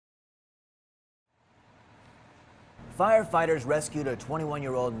Firefighters rescued a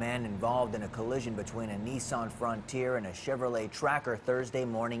 21-year-old man involved in a collision between a Nissan Frontier and a Chevrolet Tracker Thursday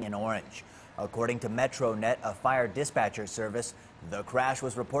morning in Orange. According to MetroNet, a fire dispatcher service, the crash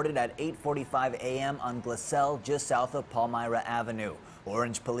was reported at 8:45 a.m. on Glassell, just south of Palmyra Avenue.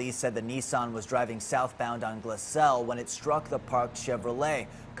 Orange police said the Nissan was driving southbound on Glassell when it struck the parked Chevrolet,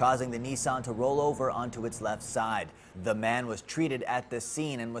 causing the Nissan to roll over onto its left side. The man was treated at the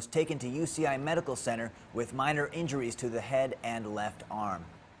scene and was taken to UCI Medical Center with minor injuries to the head and left arm.